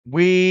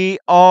We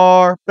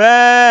are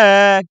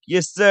back.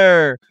 Yes,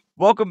 sir.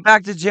 Welcome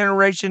back to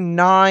Generation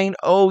 9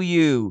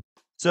 OU.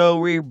 So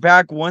we're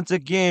back once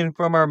again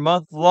from our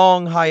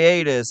month-long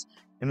hiatus.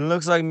 And it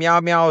looks like Meow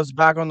Meow is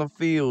back on the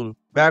field.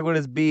 Back with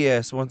his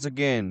BS once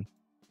again.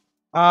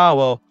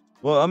 Well,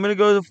 I'm gonna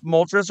go to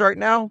Moltres right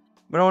now.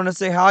 But I want to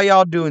say how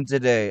y'all doing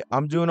today.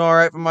 I'm doing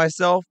alright for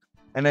myself.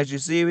 And as you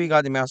see, we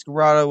got the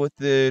Masquerada with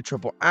the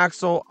triple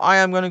axle. I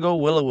am gonna go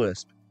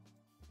Will-O-Wisp.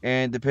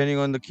 And depending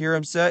on the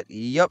Kyurem set,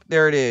 yep,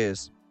 there it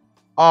is.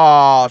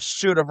 Oh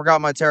shoot, I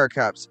forgot my Terra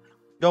Caps.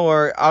 Don't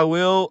worry, I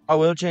will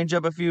change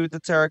up a few with the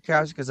Terra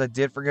Caps because I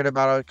did forget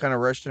about it. I kind of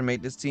rushed to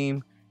make this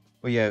team.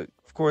 But yeah,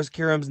 of course,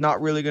 Kyurem's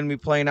not really going to be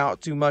playing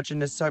out too much in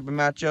this type of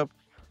matchup.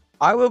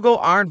 I will go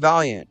Iron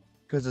Valiant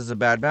because it's a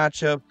bad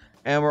matchup,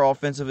 and we're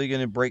offensively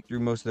going to break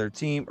through most of their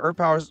team. Earth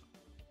Power's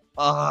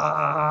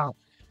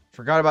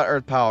forgot about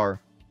Earth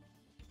Power.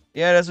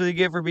 Yeah, that's what you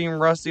get for being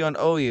rusty on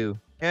OU.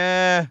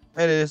 Yeah,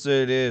 it is what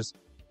it is.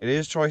 It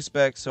is choice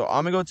spec, so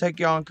I'm gonna go take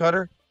you on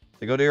Cutter.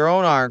 They go to your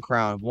own Iron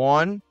Crown.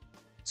 1,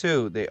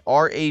 2. They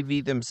are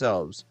AV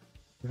themselves,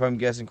 if I'm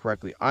guessing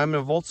correctly. I'm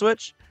a Volt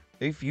Switch.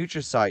 They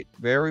Future Sight.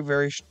 Very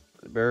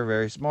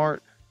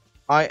smart.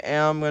 I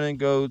am gonna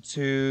go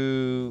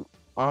to.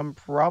 I'm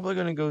probably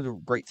gonna go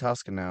to Great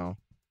Tusk now.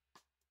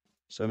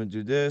 So I'm gonna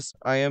do this.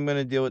 I am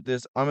gonna deal with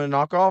this. I'm gonna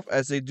knock off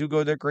as they do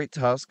go to Great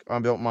Tusk. I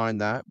don't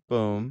mind that.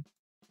 Boom.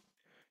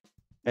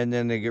 And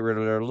then they get rid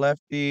of their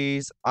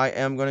lefties. I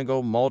am going to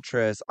go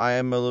Moltres. I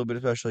am a little bit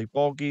especially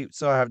bulky,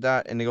 so I have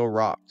that. And they go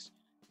Rocks.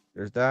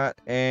 There's that.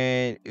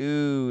 And,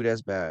 ooh,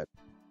 that's bad.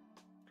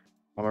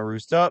 I'm going to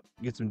roost up.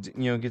 Get some,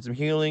 get some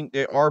healing.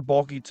 They are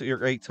bulky to your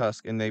Great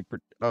Tusk. And they,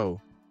 oh.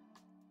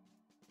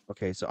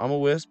 Okay, so I'm a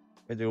Wisp.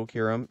 And they will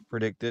cure him.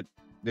 Predicted.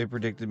 They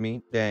predicted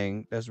me.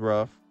 Dang, that's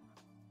rough.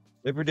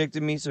 They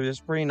predicted me, so it's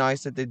pretty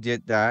nice that they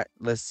did that.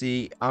 Let's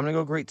see. I'm going to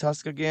go Great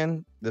Tusk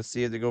again. Let's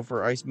see if they go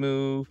for Ice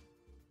Move.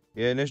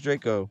 Yeah, and there's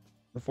Draco,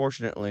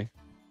 unfortunately.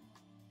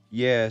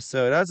 Yeah,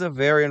 so that's a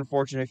very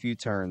unfortunate few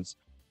turns.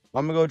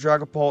 I'm gonna go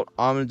Dragapult.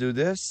 I'm gonna do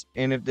this,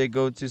 and if they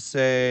go to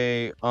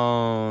say, they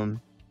go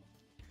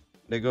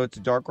to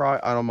Darkrai,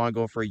 I don't mind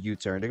going for a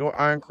U-turn. They go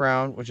Iron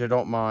Crown, which I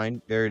don't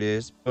mind. There it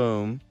is.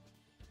 Boom.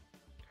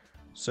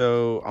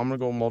 So I'm gonna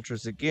go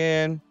Moltres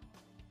again,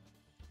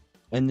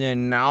 and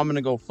then now I'm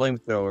gonna go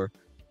Flamethrower.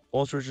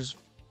 Moltres is,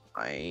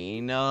 I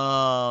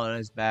know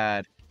that's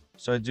bad.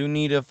 So I do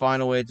need to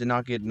find a way to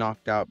not get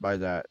knocked out by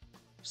that.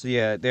 So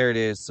yeah, there it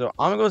is. So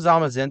I'm gonna go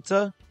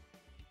Zamazenta.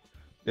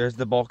 There's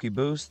the bulky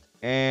boost.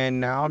 And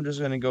now I'm just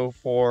gonna go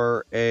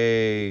for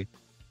I'm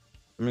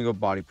gonna go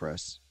body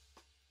press.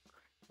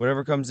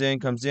 Whatever comes in,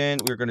 comes in.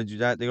 We're gonna do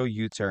that. They go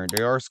U-turn.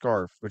 They are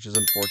Scarf, which is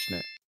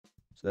unfortunate.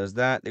 So there's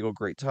that. They go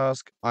Great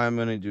Tusk. I'm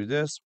gonna do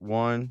this.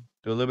 1,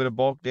 do a little bit of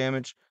bulk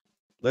damage.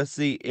 Let's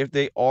see if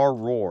they are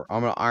Roar.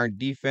 I'm gonna Iron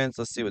Defense.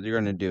 Let's see what they're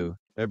gonna do.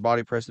 They're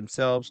body press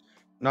themselves.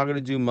 Not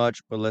gonna do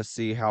much, but let's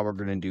see how we're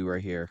gonna do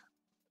right here.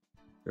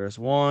 There's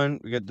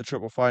 1. We get the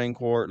triple fighting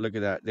core. Look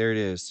at that. There it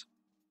is.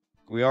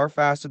 We are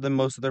faster than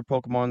most of their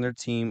Pokemon on their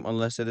team,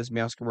 unless it is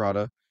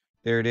Masquerada.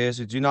 There it is.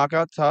 We do knock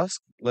out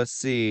Tusk. Let's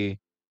see.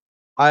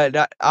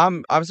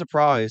 I'm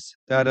surprised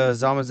that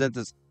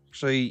Zamazenta's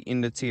actually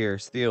in the tier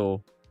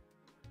still.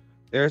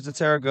 There's the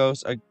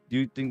Terraghost. I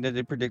do think that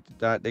they predicted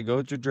that. They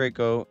go to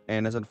Draco,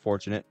 and it's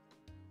unfortunate.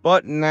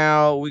 But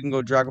now we can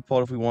go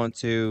Dragapult if we want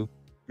to.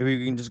 If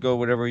we can just go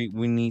whatever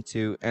we need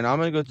to. And I'm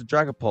going to go to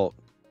Dragapult.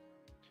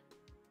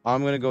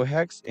 I'm going to go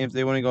Hex. If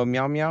they want to go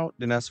Meow Meow,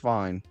 then that's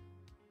fine.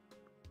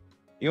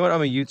 You know what?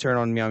 I'm a U-turn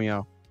on Meow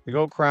Meow. They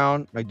go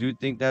Crown. I do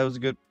think that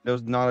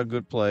was not a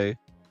good play.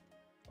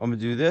 I'm gonna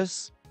do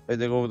this. They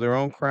go with their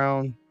own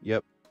Crown.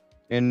 Yep.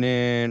 And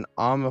then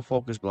I'm a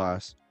Focus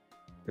Blast.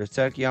 There's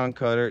Tachyon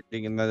Cutter,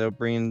 thinking that they'll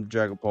bring in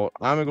Dragapult.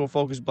 I'm gonna go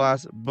Focus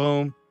Blast.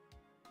 Boom.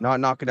 Not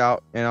knock it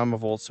out. And I'm a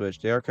Volt Switch.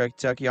 They are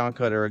Tachyon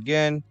Cutter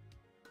again.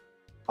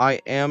 I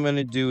am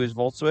gonna do his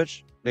Volt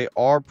Switch. They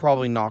are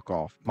probably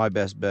knockoff. My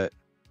best bet.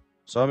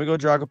 So I'm gonna go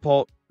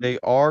Dragapult. They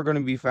are going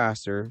to be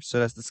faster, so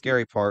that's the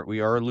scary part.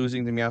 We are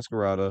losing to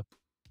Masquerada.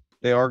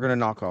 They are going to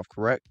knock off,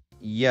 correct?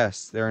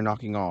 Yes, they're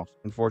knocking off,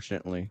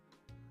 unfortunately.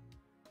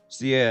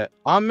 So yeah,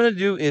 I'm going to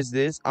do is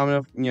this. I'm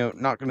going to,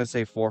 not going to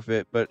say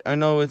forfeit, but I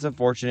know it's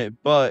unfortunate,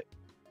 but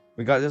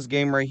we got this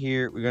game right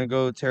here. We're going to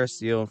go Terra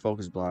Steel and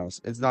Focus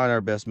Blast. It's not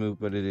our best move,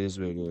 but it is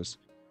what it is.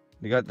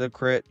 We got the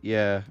crit.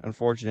 Yeah,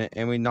 unfortunate.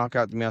 And we knock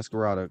out the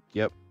Masquerada.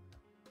 Yep.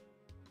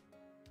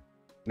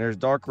 There's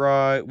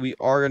Darkrai. We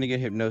are going to get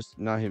Hypnosis.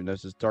 Not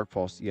Hypnosis. Dark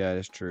Pulse. Yeah,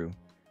 that's true.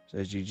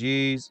 Says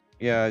GG's.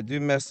 Yeah, I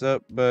do mess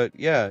up. But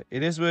yeah,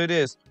 it is what it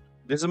is.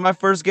 This is my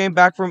first game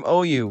back from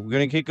OU. We're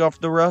going to kick off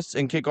the rust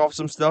and kick off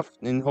some stuff.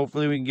 And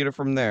hopefully we can get it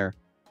from there.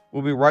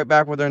 We'll be right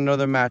back with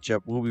another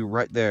matchup. We'll be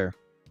right there.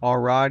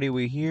 Alrighty,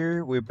 we're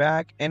here. We're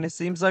back. And it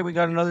seems like we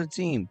got another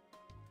team.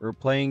 We're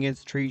playing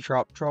against Tree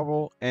Trop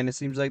Trouble. And it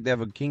seems like they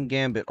have a King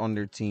Gambit on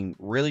their team.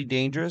 Really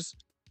dangerous.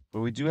 But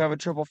we do have a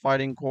triple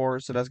fighting core,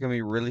 so that's going to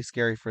be really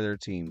scary for their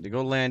team. They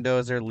go Lando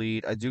as their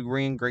lead. I do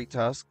bring in Great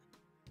Tusk.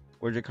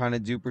 which I kind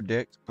of do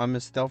predict. I'm a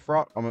Stealth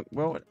Rock. I'm a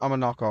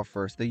knockoff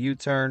first. The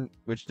U-turn,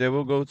 which they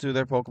will go to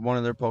their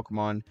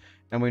Pokemon,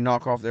 and we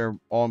knock off their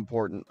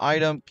all-important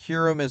item.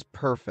 Kyurem is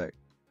perfect.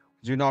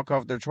 Do knock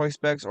off their choice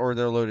specs or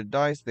their loaded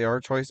dice. They are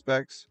choice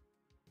specs.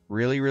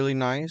 Really, really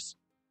nice.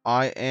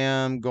 I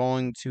am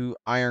going to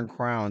Iron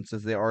Crown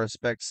since they are a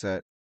spec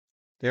set.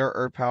 They are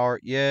Earth Power.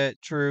 Yeah,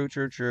 true,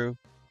 true, true.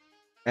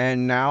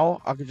 And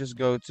now I could just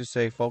go to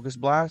say Focus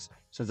Blast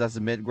since that's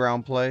a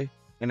mid-ground play.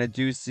 And I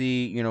do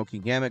see,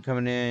 Kingambit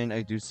coming in.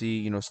 I do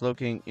see,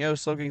 Slowking.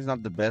 Slowking is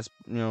not the best,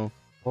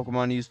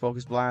 Pokemon to use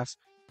Focus Blast.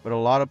 But a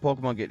lot of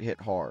Pokemon get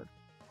hit hard.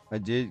 I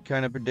did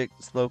kind of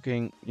predict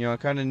Slowking. I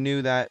kind of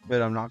knew that,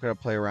 but I'm not going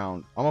to play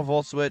around. I'm a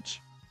Volt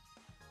Switch.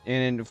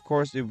 And of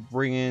course, they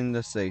bring in,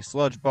 let's say,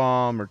 Sludge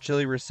Bomb or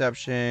Chilly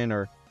Reception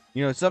or,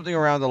 something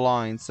around the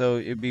line. So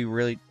it'd be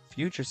really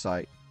Future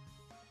Sight.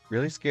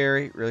 Really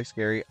scary, really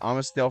scary. I'm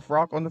a Stealth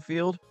Rock on the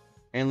field.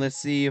 And let's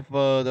see if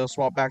they'll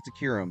swap back to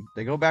Kyurem.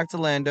 They go back to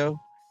Lando.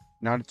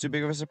 Not too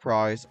big of a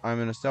surprise. I'm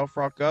in a Stealth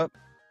Rock up.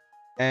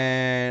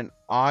 And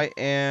I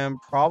am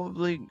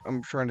probably...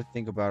 I'm trying to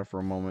think about it for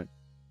a moment.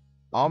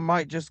 I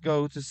might just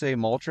go to, say,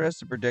 Moltres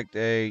to predict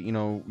a,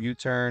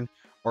 U-turn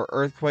or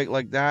Earthquake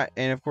like that.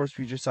 And, of course,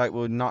 Future Sight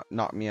will not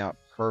knock me out.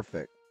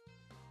 Perfect.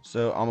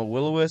 So, I'm a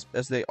Will-O-Wisp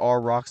as they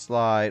are Rock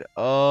Slide.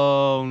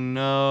 Oh,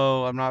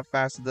 no. I'm not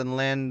faster than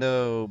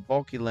Lando.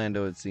 Bulky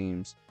Lando, it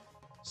seems.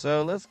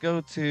 So, let's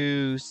go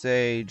to,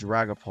 say,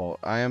 Dragapult.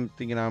 I am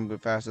thinking I'm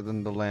faster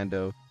than the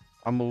Lando.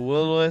 I'm a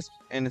Will-O-Wisp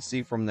and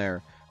see from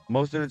there.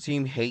 Most of the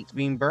team hates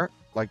being burnt,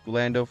 like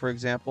Lando, for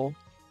example.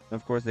 And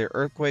of course, they're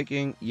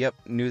Earthquaking. Yep,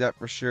 knew that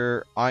for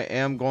sure. I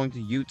am going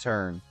to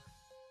U-turn,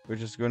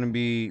 which is going to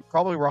be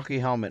probably Rocky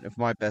Helmet, if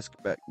my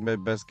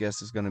best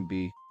guess is going to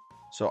be.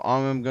 So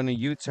I'm going to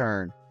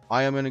U-turn.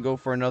 I am going to go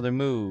for another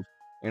move.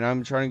 And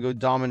I'm trying to go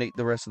dominate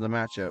the rest of the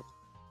matchup.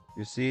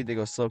 You see, they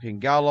go Slowking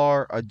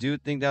Galar. I do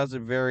think that was a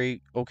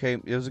very okay.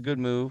 It was a good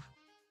move.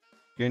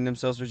 Getting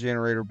themselves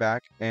Regenerator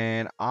back.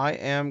 And I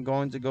am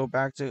going to go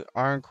back to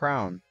Iron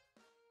Crown.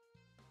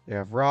 They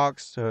have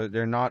rocks, so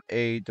they're not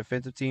a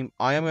defensive team.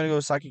 I am going to go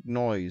Psychic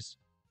Noise.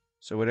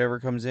 So whatever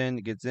comes in,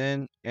 it gets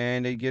in.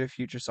 And they get a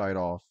Future Sight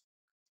off.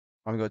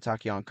 I'm going to go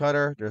Tachyon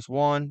Cutter. There's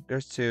one.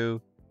 There's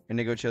two. And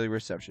they go Chilly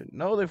Reception.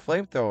 No, they're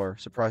Flamethrower,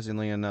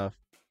 surprisingly enough.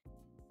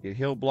 Get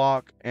Heal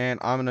Block. And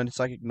I'm going to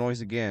Psychic Noise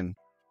again.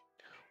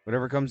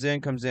 Whatever comes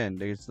in, comes in.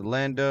 There's the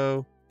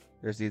Lando.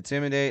 There's the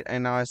Intimidate.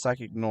 And now I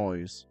Psychic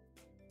Noise.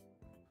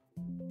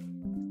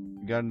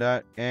 You got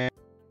that. And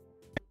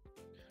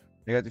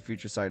they got the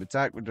Future Sight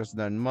attack, which doesn't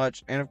done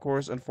much. And of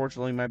course,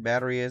 unfortunately, my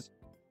battery is,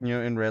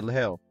 in red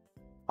hell.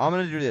 I'm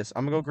going to do this.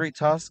 I'm going to go Great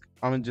Tusk.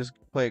 I'm going to just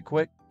play it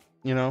quick.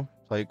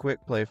 Play it quick,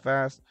 play it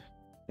fast.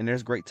 And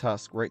there's Great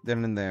Tusk right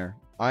then and there.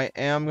 I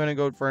am going to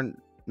go for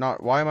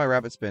not. Why am I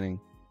rapid spinning?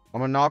 I'm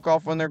going to knock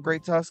off on their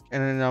Great Tusk.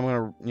 And then I'm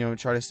going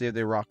to, try to see if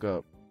they rock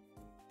up.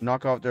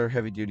 Knock off their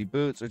heavy duty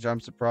boots, which I'm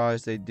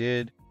surprised they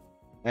did.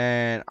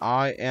 And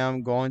I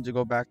am going to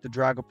go back to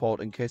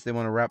Dragapult in case they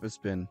want to rapid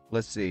spin.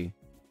 Let's see.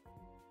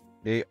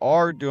 They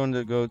are doing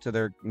to go to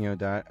their,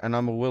 that. And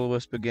I'm a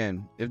Will-O-Wisp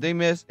again. If they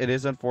miss, it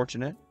is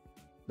unfortunate.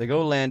 They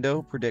go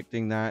Lando,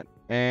 predicting that.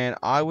 And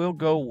I will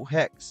go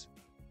Hex.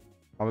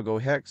 I will go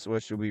Hex,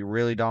 which will be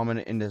really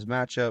dominant in this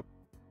matchup.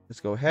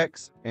 Let's go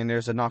Hex. And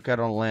there's a knockout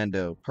on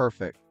Lando.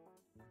 Perfect.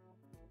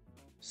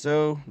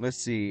 So, let's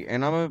see.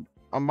 And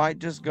I might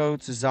just go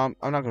to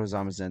I'm not going to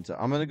Zamazenta.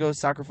 I'm going to go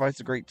sacrifice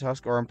the Great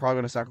Tusk. Or I'm probably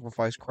going to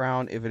sacrifice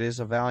Crown if it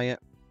is a Valiant.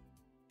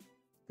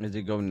 As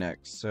they go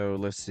next. So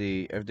let's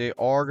see. If they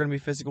are going to be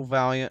Physical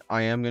Valiant,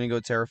 I am going to go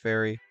Terra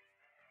Fairy.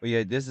 But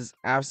yeah, this is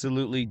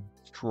absolutely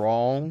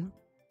strong.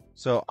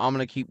 So I'm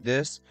going to keep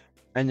this.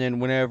 And then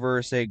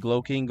whenever, say,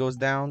 Glow King goes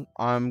down,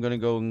 I'm going to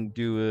go and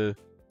do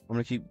I'm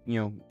going to keep,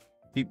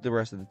 keep the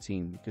rest of the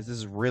team. Because this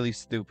is really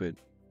stupid.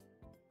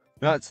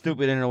 Not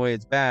stupid in a way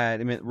it's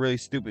bad. I mean, really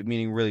stupid,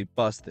 meaning really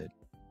busted.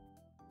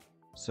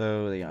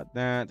 So they got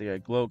that. They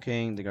got Glow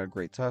King. They got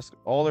Great Tusk.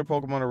 All their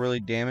Pokemon are really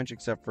damaged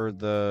except for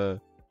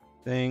the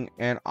thing.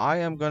 And I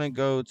am going to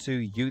go to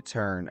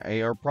U-turn.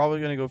 They are probably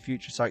going to go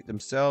Future Sight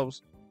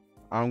themselves.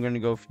 I'm going to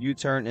go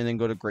U-turn and then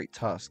go to Great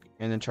Tusk.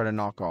 And then try to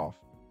knock off.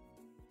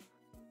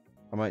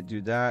 I might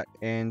do that.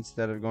 And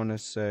instead of going to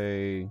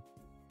say...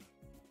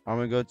 I'm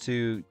going to go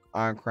to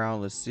Iron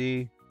Crown. Let's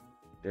see.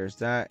 There's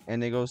that.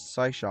 And they go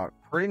Psyshock.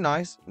 Pretty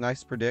nice.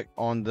 Nice predict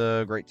on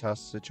the Great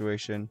Tusk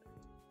situation.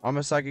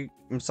 I'm Psychic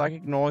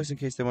Noise in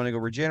case they want to go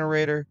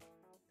Regenerator.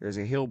 There's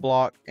a Heal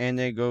Block. And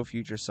they go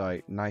Future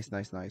Sight. Nice,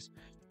 nice, nice.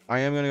 I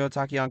am going to go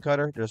Tachyon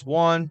Cutter. There's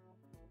one.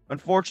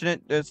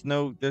 Unfortunate. There's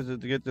to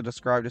get to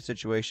describe the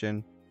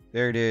situation.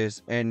 There it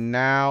is. And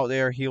now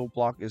their Heal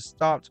Block is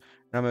stopped.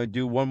 And I'm going to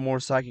do one more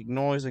Psychic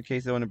Noise in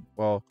case they want to...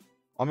 Well,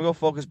 I'm going to go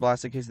Focus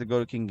Blast in case they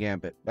go to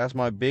Kingambit. That's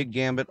my big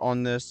gambit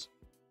on this.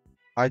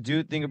 I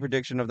do think a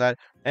prediction of that.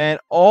 And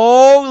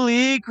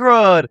holy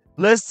crud.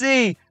 Let's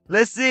see.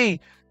 Let's see.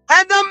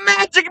 And the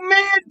Magic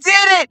Man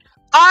did it.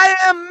 I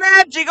am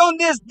magic on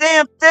this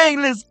damn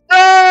thing. Let's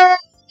go.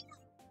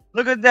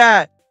 Look at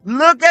that.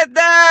 Look at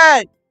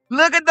that!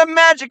 Look at the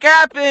magic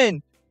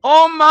happen!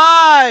 Oh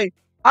my!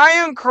 I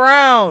am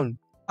crowned!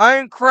 I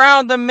am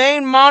crowned the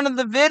main mon of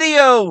the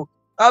video!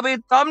 I'll be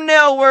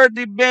thumbnail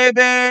worthy,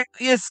 baby!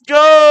 Let's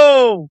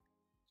go!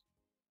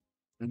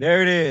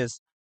 There it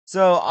is.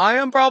 So I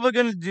am probably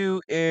gonna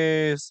do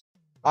is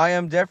I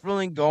am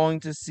definitely going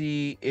to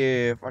see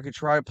if I could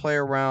try to play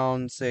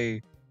around,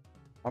 say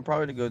I'm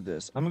probably gonna go with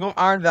this. I'm gonna go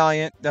Iron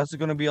Valiant. That's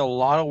gonna be a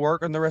lot of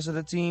work on the rest of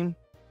the team.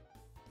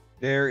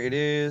 There it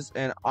is.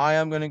 And I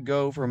am gonna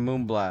go for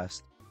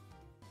Moonblast.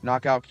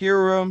 Knock out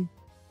Kyurem.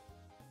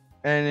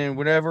 And then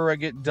whenever I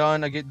get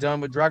done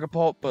with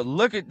Dragapult. But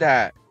look at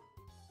that.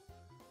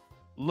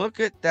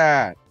 Look at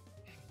that.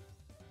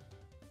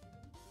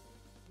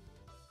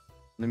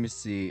 Let me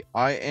see.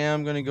 I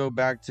am gonna go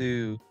back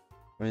to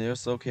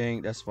there's Slow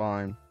King, that's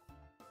fine.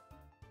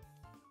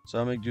 So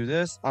I'm gonna do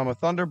this. I'm a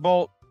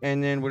Thunderbolt,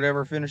 and then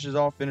whatever finishes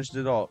off, finishes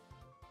it off.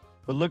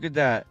 But look at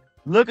that.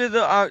 Look at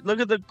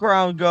the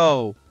crown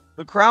go.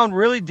 The crown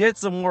really did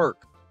some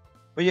work.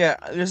 But yeah,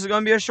 this is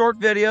gonna be a short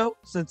video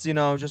since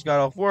just got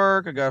off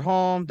work, I got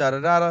home,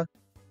 da.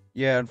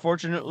 Yeah,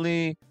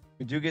 unfortunately,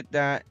 we do get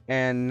that,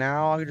 and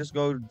now I can just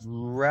go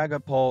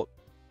Dragapult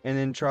and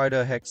then try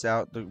to hex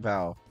out the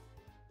Valve.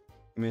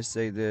 Let me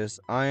say this.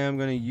 I am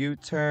gonna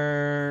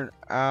U-turn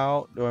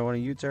out. Do I want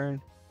to U-turn?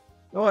 You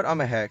know what?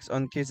 I'm a hex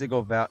in case they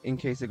go Val.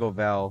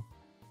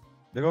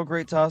 They go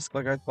Great Tusk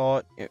like I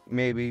thought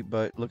maybe,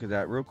 but look at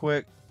that real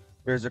quick.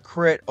 There's a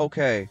crit.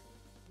 Okay,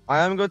 I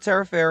am gonna go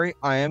Terra Fairy.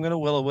 I am gonna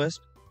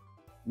Will-O-Wisp.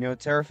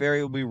 Terra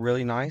Fairy will be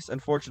really nice.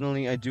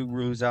 Unfortunately, I do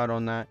lose out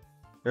on that.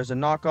 There's a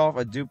knockoff.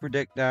 I do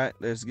predict that.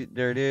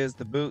 There it is.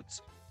 The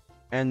boots.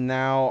 And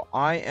now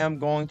I am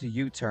going to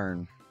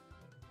U-turn.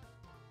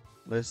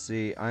 Let's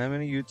see. I am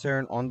going to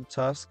U-turn on the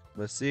Tusk.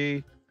 Let's see.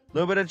 A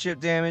little bit of chip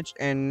damage.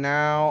 And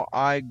now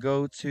I am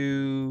going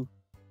to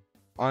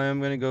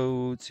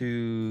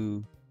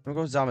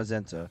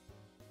Zamazenta.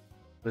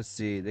 Let's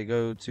see.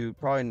 They're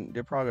probably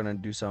going to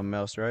do something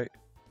else, right?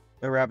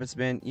 The Rapid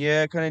Spin.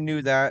 Yeah, I kind of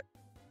knew that.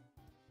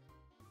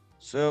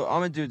 So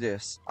I'm going to do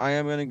this. I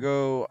am going to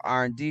go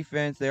Iron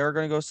Defense. They are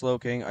going to go Slow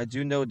King. I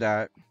do know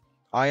that.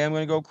 I am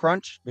going to go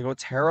Crunch. They go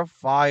Terra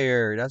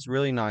Fire. That's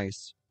really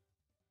nice.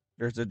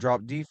 There's a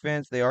drop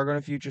defense. They are going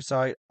to Future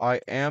Sight. I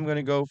am going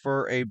to go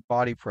for a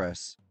Body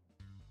Press.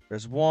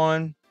 There's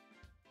one.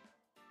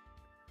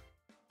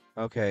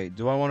 Okay.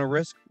 Do I want to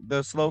risk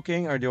the Slow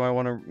King or do I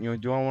want to,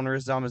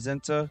 risk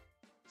Zamazenta?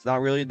 It's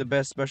not really the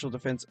best special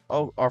defense.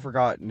 Oh, I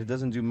forgot. It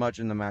doesn't do much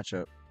in the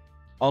matchup.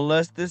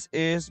 Unless this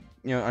is,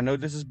 I know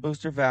this is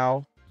Booster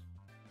Val.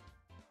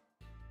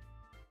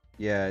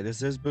 Yeah,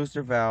 this is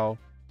Booster Val.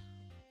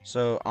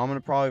 So I'm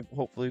gonna probably,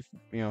 hopefully,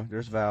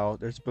 there's Val,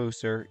 there's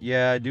Booster.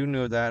 Yeah, I do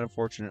know that,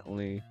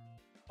 unfortunately.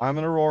 I'm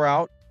gonna roar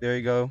out. There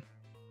you go.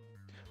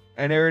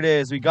 And there it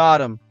is. We got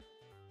him.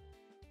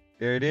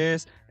 There it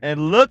is.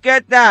 And look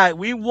at that.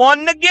 We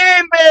won the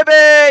game,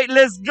 baby.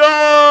 Let's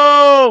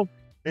go.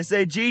 They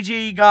say, GG,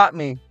 you got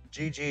me.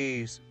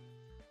 GG's.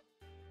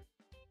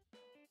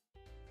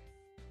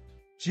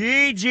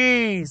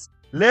 GG's.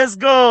 Let's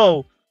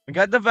go. We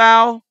got the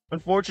Val,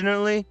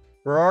 unfortunately.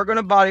 We are going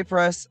to Body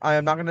Press. I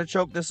am not going to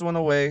choke this one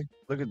away.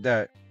 Look at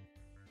that.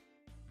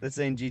 That's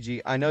saying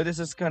GG. I know this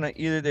is kind of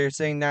either they're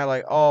saying that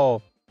like,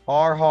 oh,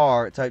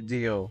 har type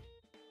deal.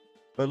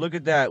 But look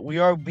at that. We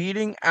are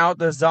beating out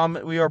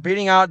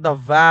the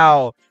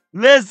Val.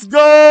 Let's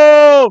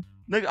go!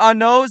 Look, I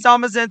know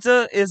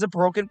Zamazenta is a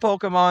broken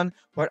Pokemon,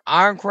 but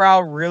Iron Crow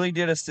really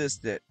did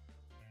assist it.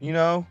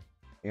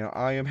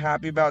 I am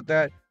happy about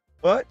that.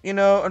 But,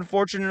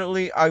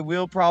 unfortunately, I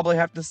will probably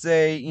have to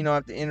say, I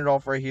have to end it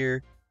off right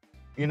here.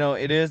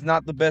 It is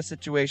not the best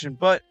situation,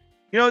 but,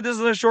 this is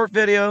a short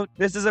video.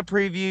 This is a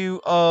preview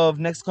of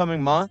next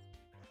coming month.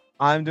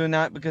 I'm doing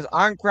that because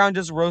Iron Crown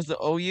just rose to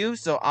OU,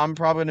 so I'm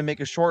probably going to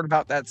make a short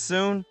about that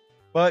soon.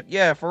 But,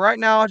 yeah, for right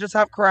now, I just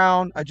have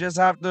Crown. I just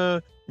have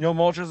the,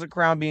 Moltres of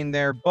Crown being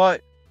there,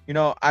 but,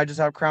 I just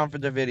have Crown for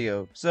the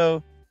video.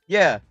 So,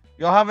 yeah,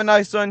 y'all have a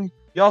nice one.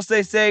 Y'all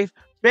stay safe.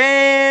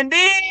 Bandy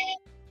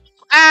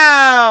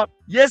out!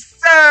 Yes,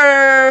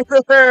 sir!